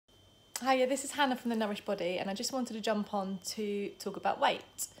Hiya, this is Hannah from The Nourished Body, and I just wanted to jump on to talk about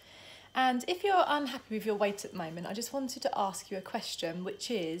weight. And if you're unhappy with your weight at the moment, I just wanted to ask you a question,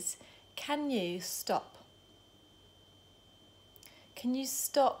 which is, can you stop? Can you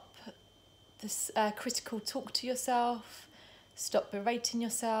stop this critical talk to yourself? Stop berating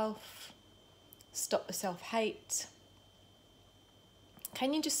yourself? Stop the self-hate?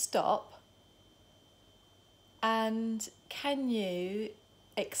 Can you just stop? And can you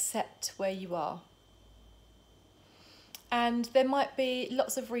accept where you are? And there might be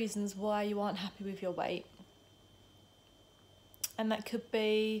lots of reasons why you aren't happy with your weight. And that could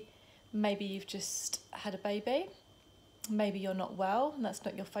be maybe you've just had a baby, maybe you're not well and that's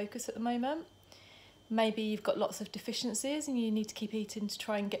not your focus at the moment. Maybe you've got lots of deficiencies and you need to keep eating to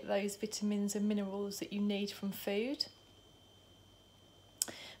try and get those vitamins and minerals that you need from food.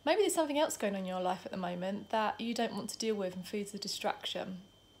 Maybe there's something else going on in your life at the moment that you don't want to deal with and food's a distraction.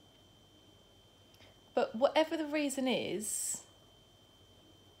 But whatever the reason is,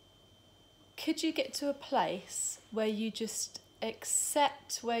 could you get to a place where you just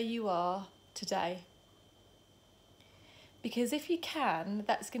accept where you are today? Because if you can,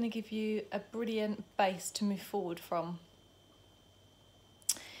 that's going to give you a brilliant base to move forward from.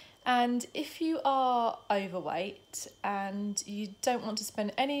 And if you are overweight and you don't want to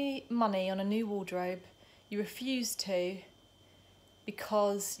spend any money on a new wardrobe, you refuse to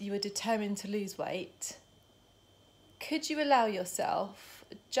because you are determined to lose weight, could you allow yourself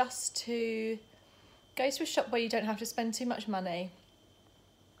just to go to a shop where you don't have to spend too much money?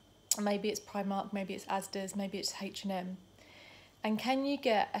 Maybe it's Primark, maybe it's Asda's, maybe it's H&M. And can you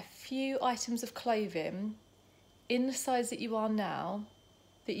get a few items of clothing in the size that you are now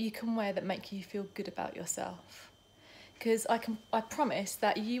that you can wear that make you feel good about yourself? Because I promise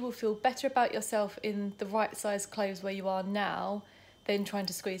that you will feel better about yourself in the right size clothes where you are now than trying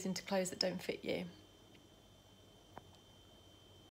to squeeze into clothes that don't fit you.